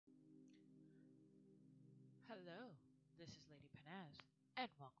Hello, this is Lady Panaz, and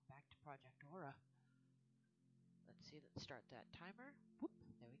welcome back to Project Aura. Let's see, let's start that timer. Whoop,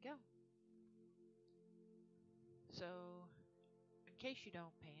 there we go. So, in case you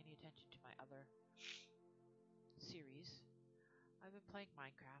don't pay any attention to my other series, I've been playing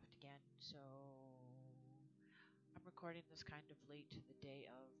Minecraft again, so I'm recording this kind of late to the day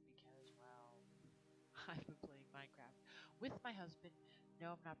of because, well, I've been playing Minecraft with my husband.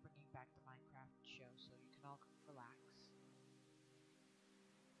 No, I'm not bringing back the Minecraft show, so you can all relax.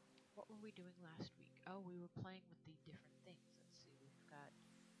 What were we doing last week? Oh, we were playing with the different things. Let's see, we've got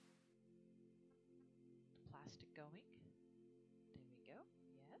the plastic going. There we go.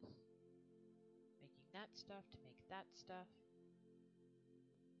 Yes. Making that stuff to make that stuff.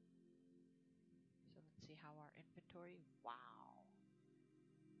 So let's see how our inventory. Wow.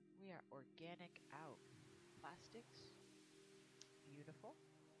 We are organic out. Plastics. Beautiful.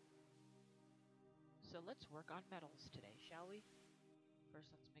 So let's work on metals today, shall we?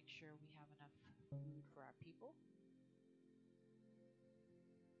 First, let's make sure we have enough food for our people.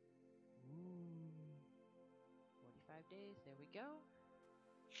 Ooh. 45 days. There we go.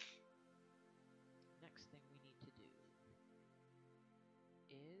 Next thing we need to do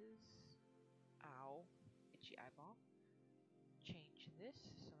is, ow, itchy eyeball, change this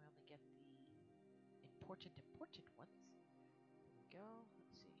so I only get the important ones. There we go.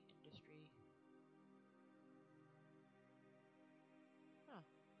 Let's see, industry. Huh.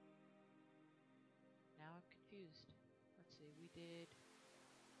 Now I'm confused. Let's see, we did,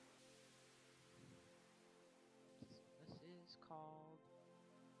 this is called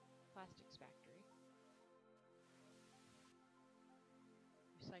Plastics Factory.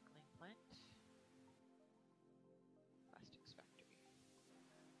 Recycling plant. Plastics Factory.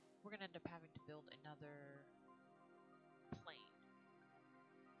 We're gonna end up having to build another plane.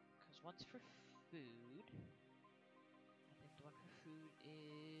 Because one's for food. I think the one for food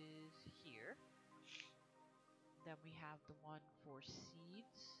is here. Then we have the one for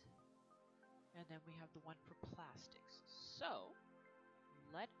seeds. And then we have the one for plastics. So,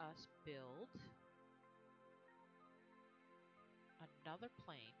 let us build another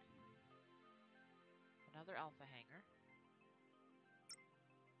plane. Another alpha hangar.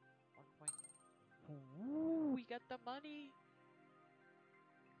 1 point. Ooh, we got the money!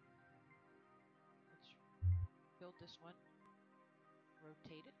 Let's build this one.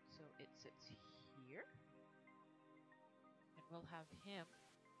 Rotate it so it sits here. And we'll have him.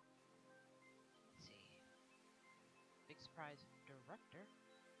 Let's see. Big surprise, director.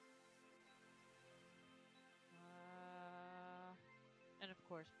 And of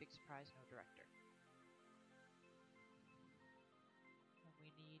course, big surprise, no director. And we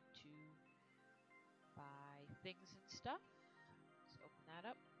need to buy things and stuff. Let's open that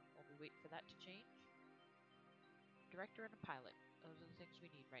up while we wait for that to change. Director and a pilot. Those are the things we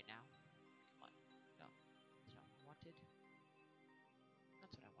need right now. Come on. No, that's not what I wanted.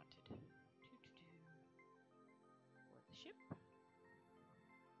 That's what I wanted. For the ship.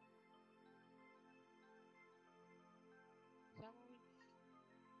 Is that what we...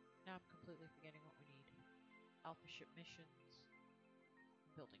 Now I'm completely forgetting what we need. Alpha ship missions.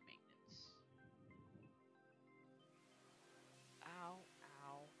 Building maintenance. Ow,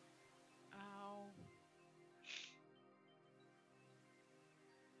 ow, ow.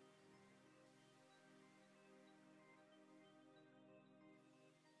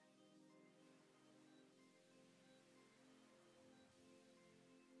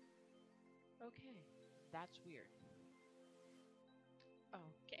 Okay, that's weird.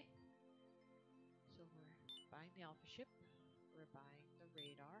 Okay. So we're buying the alpha ship, we're buying the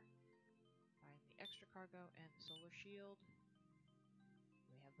radar, buying the extra cargo and the solar shield.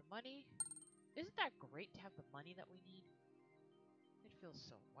 We have the money. Isn't that great to have the money that we need? It feels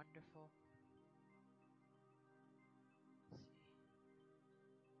so wonderful. Let's see.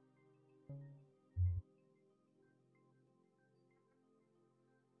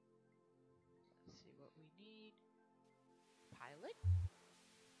 Let's see what we need. Pilot?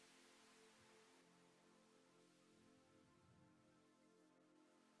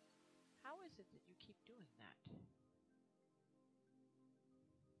 How is it that you keep doing that?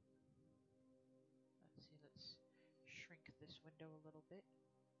 Let's see, let's shrink this window a little bit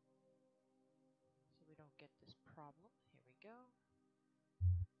so we don't get this problem. Here we go.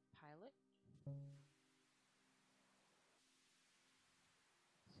 Pilot. Let's see.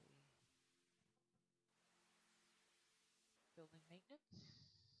 Building maintenance.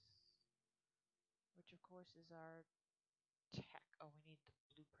 Which of course is our tech. Oh, we need the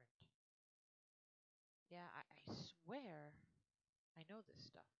blueprint. Yeah, I swear I know this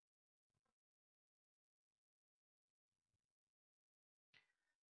stuff.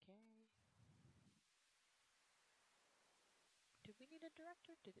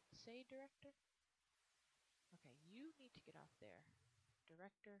 director? Did it say director? Okay, you need to get off there.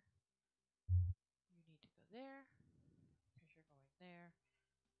 Director, you need to go there, because you're going there.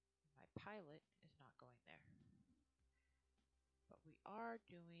 My pilot is not going there. But we are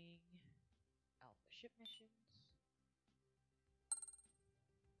doing alpha ship missions.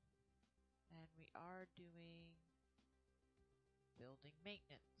 And we are doing building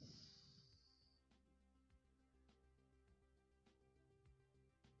maintenance.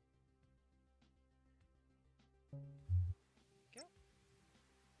 Go.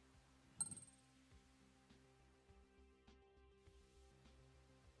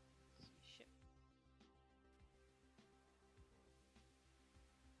 Ship.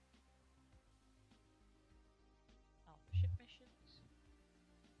 Alpha ship missions.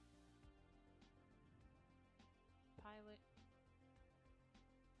 Pilot.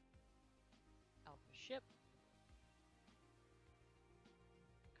 Alpha ship.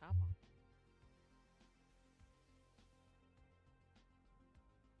 Come on.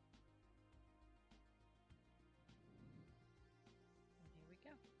 And here we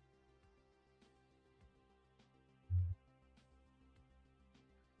go.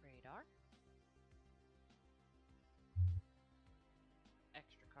 Radar.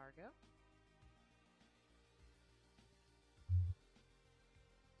 Extra cargo.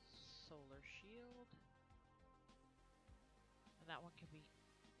 Solar shield. And that one can be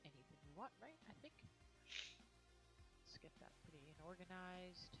anything you want, right? I think. Let's get that pretty and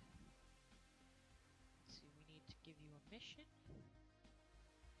organized. Let's see, we need to give you a mission.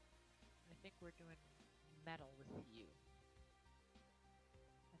 I think we're doing metal with you.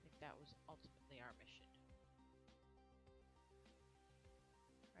 I think that was ultimately our mission.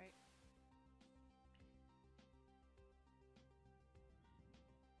 Right?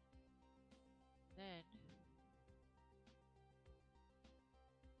 Then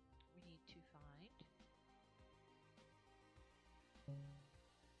we need to find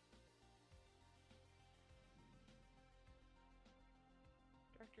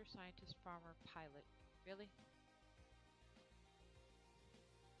director, scientist, farmer, pilot. Really?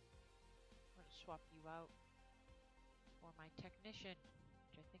 I'm gonna swap you out for my technician,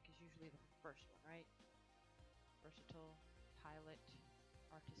 which I think is usually the first one, right? Versatile, pilot,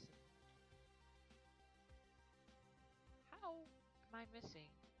 artisan. How am I missing?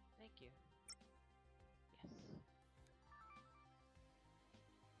 Thank you. Yes.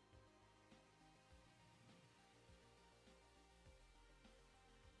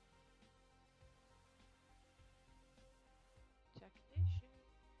 Technician,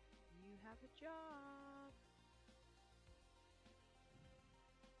 you have a job.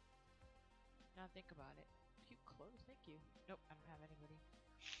 Now think about it. Cute clothes, thank you. Nope, I don't have anybody.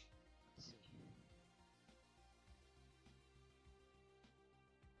 Let's see.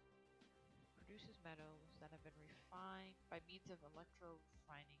 Produces metals that have been refined by means of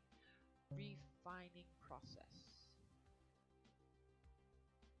refining process.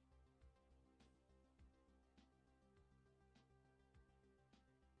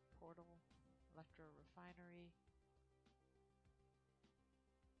 Portal, electro refinery.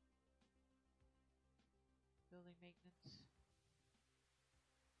 Building maintenance.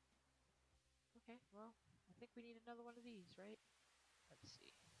 Okay, well, I think we need another one of these, right? Let's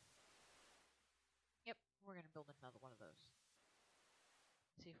see. Yep, we're gonna build another one of those.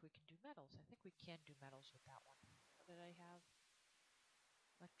 See if we can do metals. I think we can do metals with that one. What did I have?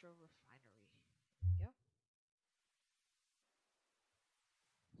 Electro refinery. There we go.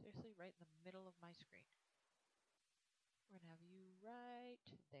 Seriously, right in the middle of my screen. We're gonna have you right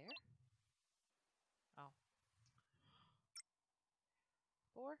there. Oh.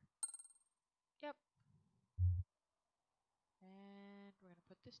 4. Yep. And we're gonna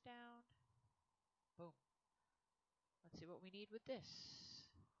put this down. Boom. Let's see what we need with this.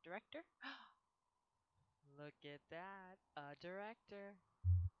 Director? Look at that. A director.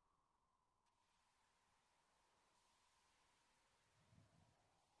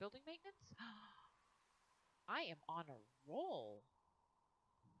 Building maintenance? I am on a roll.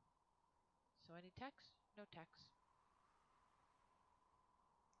 So any text? No text.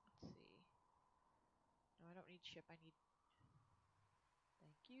 Let's see. No, I don't need ship. I need...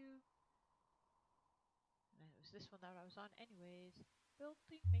 Thank you. And it was this one that I was on anyways.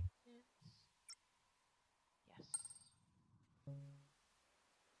 Building maintenance. Yes.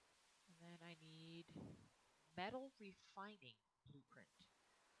 And then I need metal refining blueprint.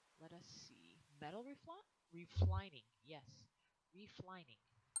 Let us see. Metal refining. Yes. Refining.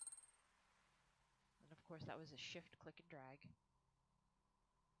 And of course that was a shift, click, and drag.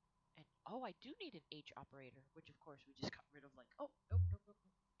 And oh, I do need an H operator, which of course we just got rid of like, oh, nope,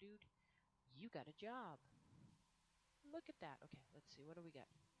 Dude, you got a job. Look at that. Okay, let's see. What do we got?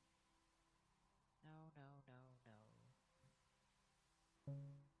 No, no, no, no.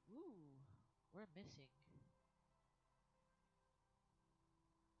 Ooh, we're missing.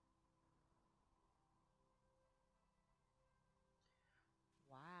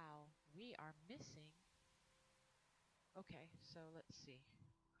 Wow, we are missing. Okay, so let's see.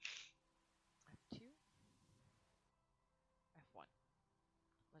 F2, F1.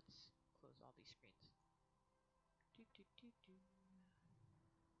 Let's close all these screens. Do, do, do, do.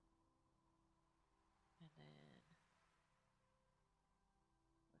 And then,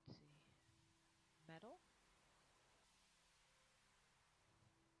 let's see. Metal.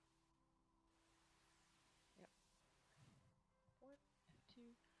 Yep. F1,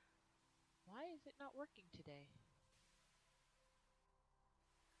 F2. Why is it not working today?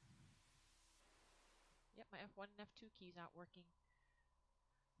 Yep, my F1 and F2 key's not working.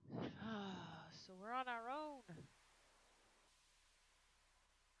 So we're on our own.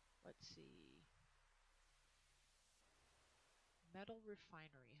 Let's see. Metal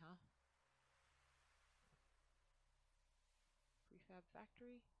refinery, huh? Prefab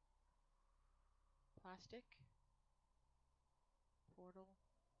factory. Plastic. Portal.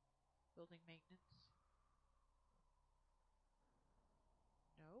 Building maintenance.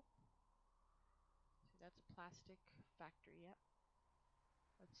 Nope. See, that's a plastic factory, yep.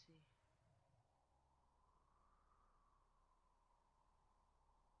 Let's see.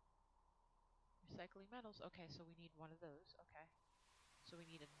 Recycling metals. Okay, so we need one of those. Okay. So we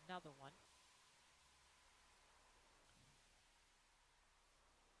need another one.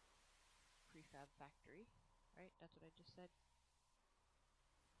 Prefab factory. Right? That's what I just said.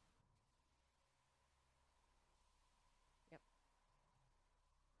 Yep.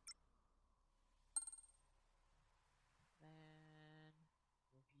 Then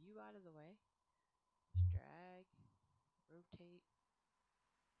move you out of the way. Just drag, rotate,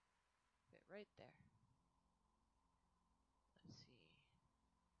 fit right there. Let's see.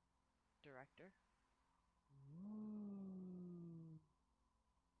 Director. Ooh.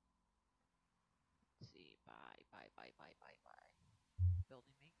 Let's see. Buy.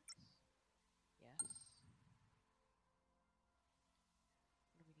 Building maintenance. Yes.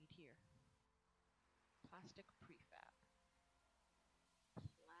 What do we need here? Plastic prefab.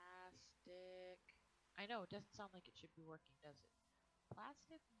 Plastic. I know, it doesn't sound like it should be working, does it?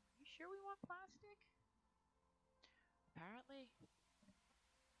 Plastic? You sure we want plastic? Apparently.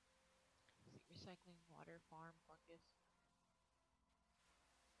 Recycling, water, farm, fungus.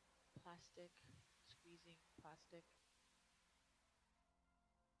 Plastic. Squeezing, plastic.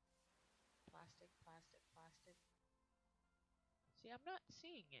 Plastic. See, I'm not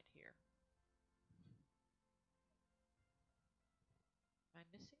seeing it here. Am I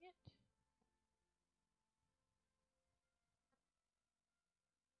missing it?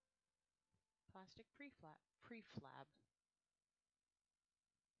 Plastic preflab.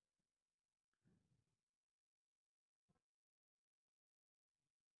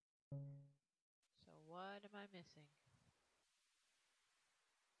 So what am I missing?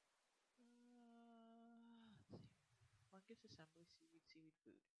 Let's see. Fungus assembly, seaweed,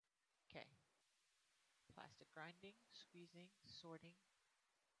 food. Okay. Plastic grinding, squeezing, sorting.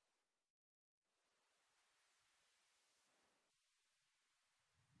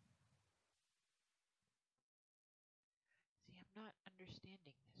 See, I'm not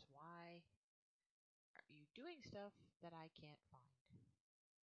understanding this. Why are you doing stuff that I can't find?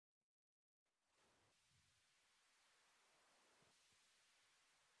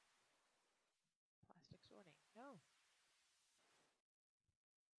 Plastic sorting. No.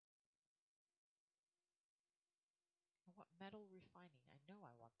 I want metal refining. I know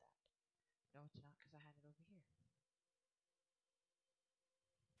I want that. No, it's not because I had it over here.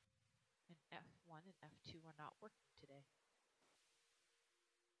 And F1 and F2 are not working today.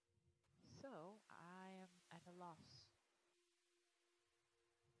 So I am at a loss.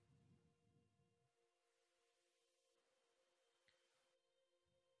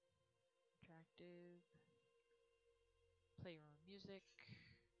 Interactive. Play your own music.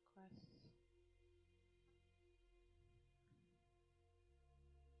 Quests.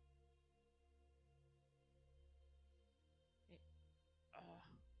 It,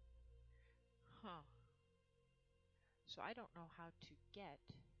 huh. So I don't know how to get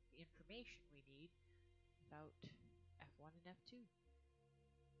the information we need about F1 and F2.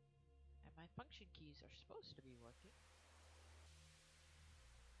 And my function keys are supposed to be working.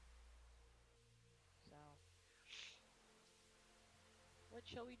 So, what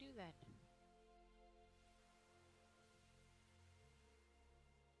shall we do then?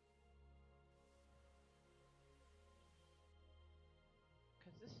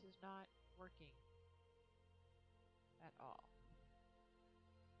 this is not working at all.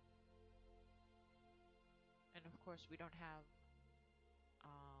 And of course, we don't have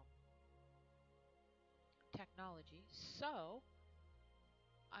technology, so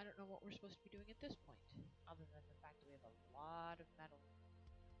I don't know what we're supposed to be doing at this point, other than the fact that we have a lot of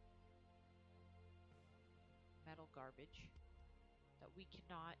metal garbage that we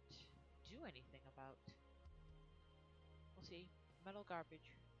cannot do anything about. We'll see. Metal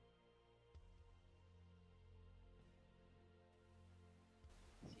garbage.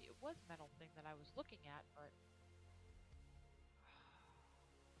 See, it was metal thing that I was looking at, but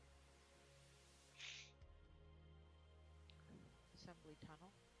assembly tunnel,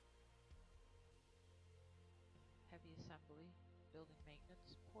 heavy assembly, building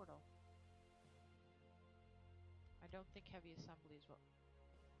maintenance, portal. I don't think heavy assembly is what...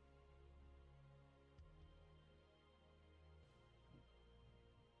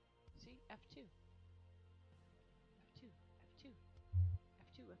 See? F2. F2. F2.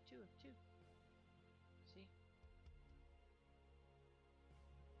 F2. F2. F2. See?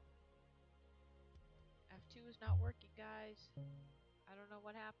 F2 is not working, guys. I don't know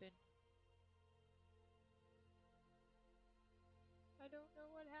what happened. I don't know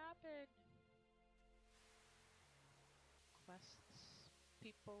what happened. Quests,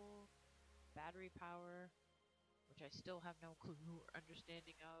 people, battery power, which I still have no clue or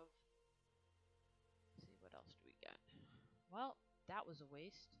understanding of. Let's see, what else do we got? Well, that was a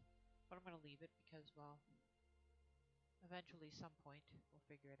waste, but I'm going to leave it because, well, eventually, some point, we'll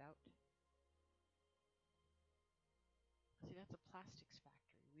figure it out. See, that's a plastics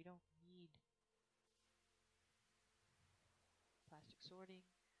factory. We don't need plastic sorting,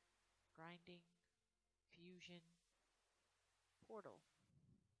 grinding, fusion, portal,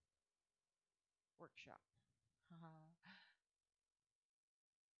 workshop.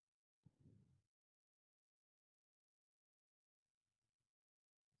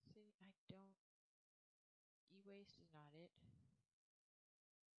 See, I don't... E-waste is not it.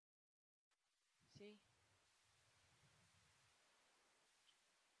 See?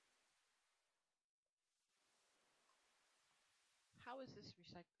 How is this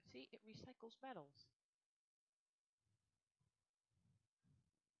recycle? See, it recycles metals.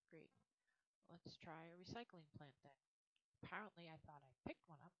 Great. Let's try a recycling plant then. Apparently I thought I picked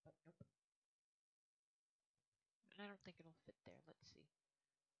one up, but nope. And I don't think it'll fit there. Let's see.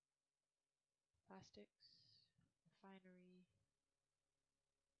 Plastics, refinery,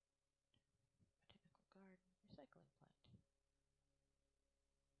 botanical garden, recycling plant.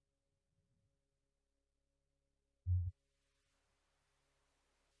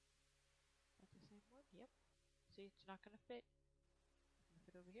 That's the same one? Yep. See, it's not going to fit. It's going to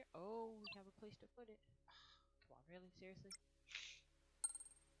fit over here. Oh, we have a place to put it. Come on, really? Seriously?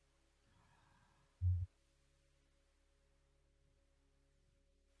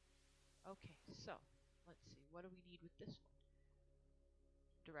 Okay, so, let's see. What do we need with this one?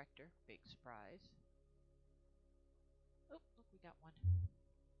 Director, big surprise. Oh, look, we got one.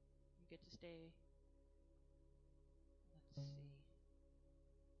 You get to stay. Let's see.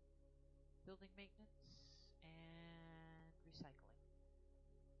 Building maintenance and recycling.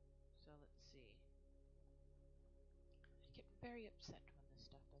 So let's see. I get very upset when this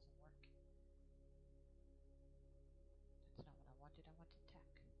stuff doesn't work. That's not what I wanted. I wanted tech.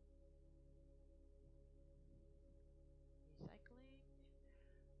 Recycling.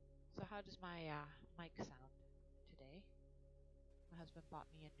 So how does my mic sound today? My husband bought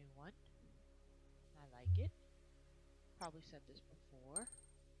me a new one. I like it. Probably said this before.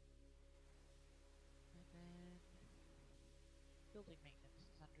 And then building maintenance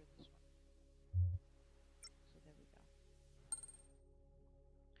is under this one. So there we go.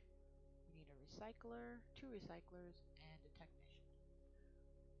 We need a recycler, 2 recyclers, and a technician.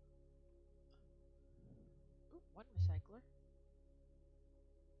 Ooh, 1 recycler.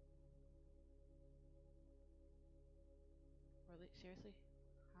 Really? Seriously?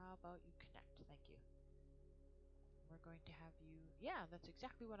 How about you connect? Thank you. We're going to have you... Yeah, that's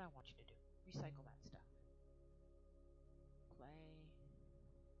exactly what I want you to do. Recycle that stuff. Clay.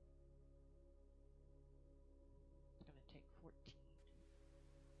 It's going to take 14.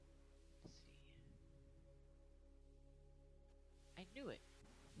 Let's see. I knew it.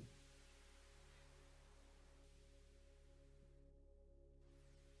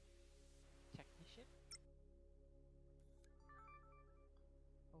 Technician.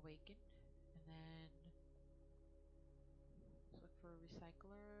 Awaken. And then... let's look for a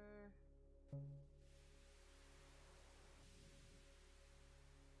recycler.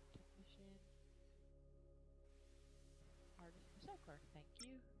 Technician. Artist. Recycler. recycler. Thank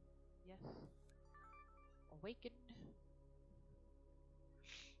you. Yes. Awaken.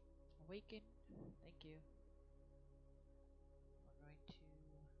 Awaken. Thank you. We're going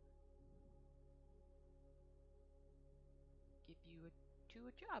to give you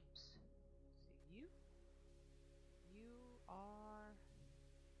two jobs. So you are,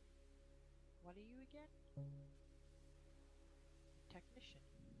 what are you again? Technician.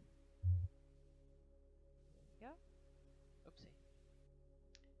 There we go. Oopsie.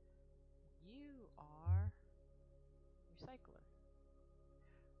 You are recycler.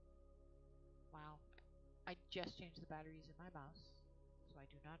 Wow. I just changed the batteries in my mouse, so I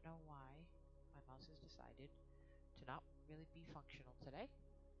do not know why my mouse has decided to not really be functional today.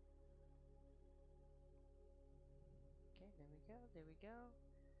 Okay, there we go, there we go.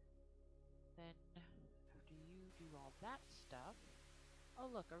 Then, after you do all that stuff... Oh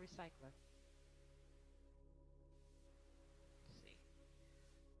look, a recycler. Let's see.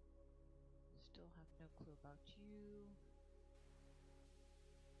 Still have no clue about you.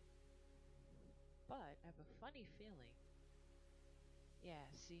 But I have a funny feeling. Yeah,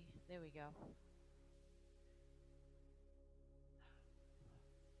 see, there we go.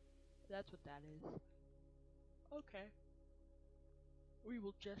 That's what that is. Okay. We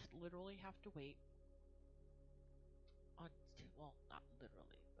will just literally have to wait until, well, not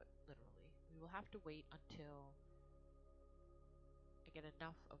literally, but literally. We will have to wait until I get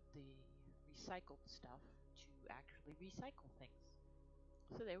enough of the recycled stuff to actually recycle things.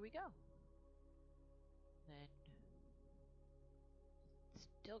 So there we go. Then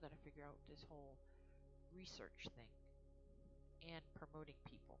still got to figure out this whole research thing and promoting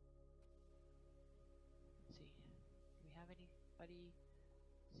people. Let's see. Do we have anybody?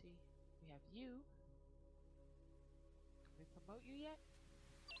 Let's see. We have you. Can we promote you yet?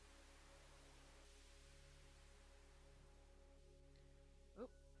 Oh.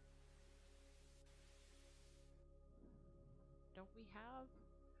 Don't we have?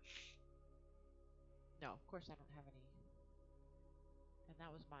 No, of course I don't have any. And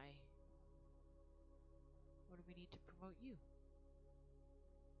that was my... What do we need to promote you?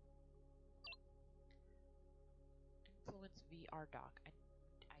 Influence VR doc. I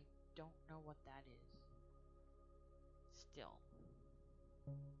don't know what that is. Still.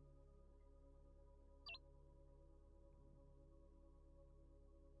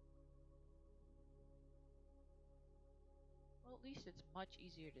 Well, at least it's much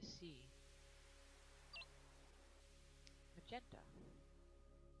easier to see. Magenta.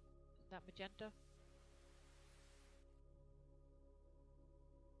 Isn't that magenta?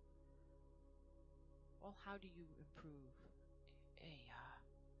 Well, how do you improve a,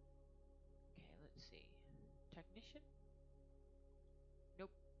 okay, let's see. Technician?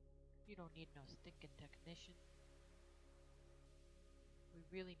 Nope. You don't need no stinking technician. We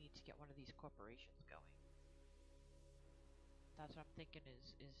really need to get one of these corporations going. That's what I'm thinking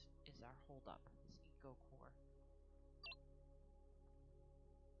is our holdup, this eco core.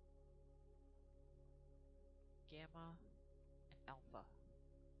 Gamma and alpha.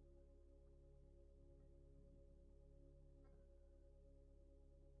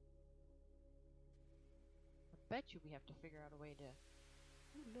 I bet you we have to figure out a way to...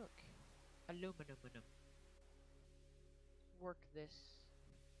 Ooh, look. Aluminum. Work this.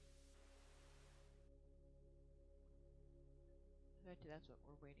 I bet you that's what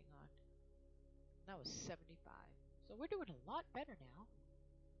we're waiting on. That was 75. So we're doing a lot better now.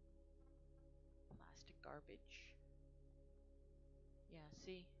 Plastic garbage. Yeah,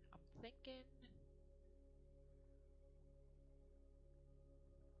 see, I'm thinking...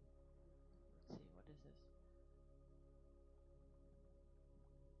 Let's see, what is this?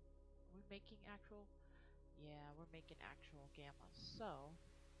 Are we making actual? Yeah, we're making actual gamma. So,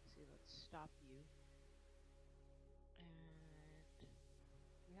 let's see, let's stop you. And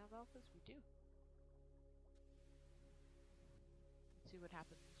we have alphas? We do. Let's see what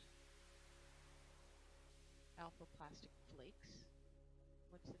happens. Alpha plastic flakes.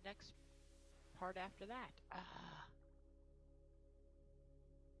 What's the next part after that? Ah.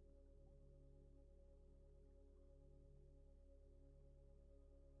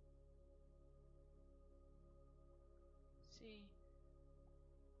 See.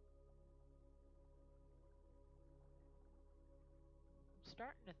 I'm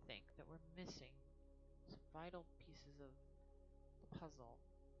starting to think that we're missing some vital pieces of the puzzle,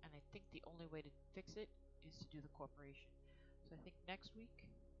 and I think the only way to fix it is to do the corporation. So I think next week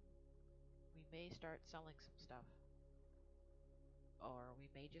we may start selling some stuff, or we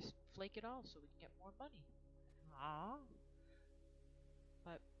may just flake it all so we can get more money. Ah,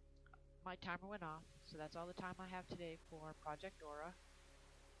 but my timer went off, so that's all the time I have today for Project Dora.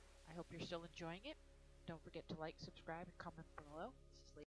 I hope you're still enjoying it. Don't forget to like, subscribe, and comment below.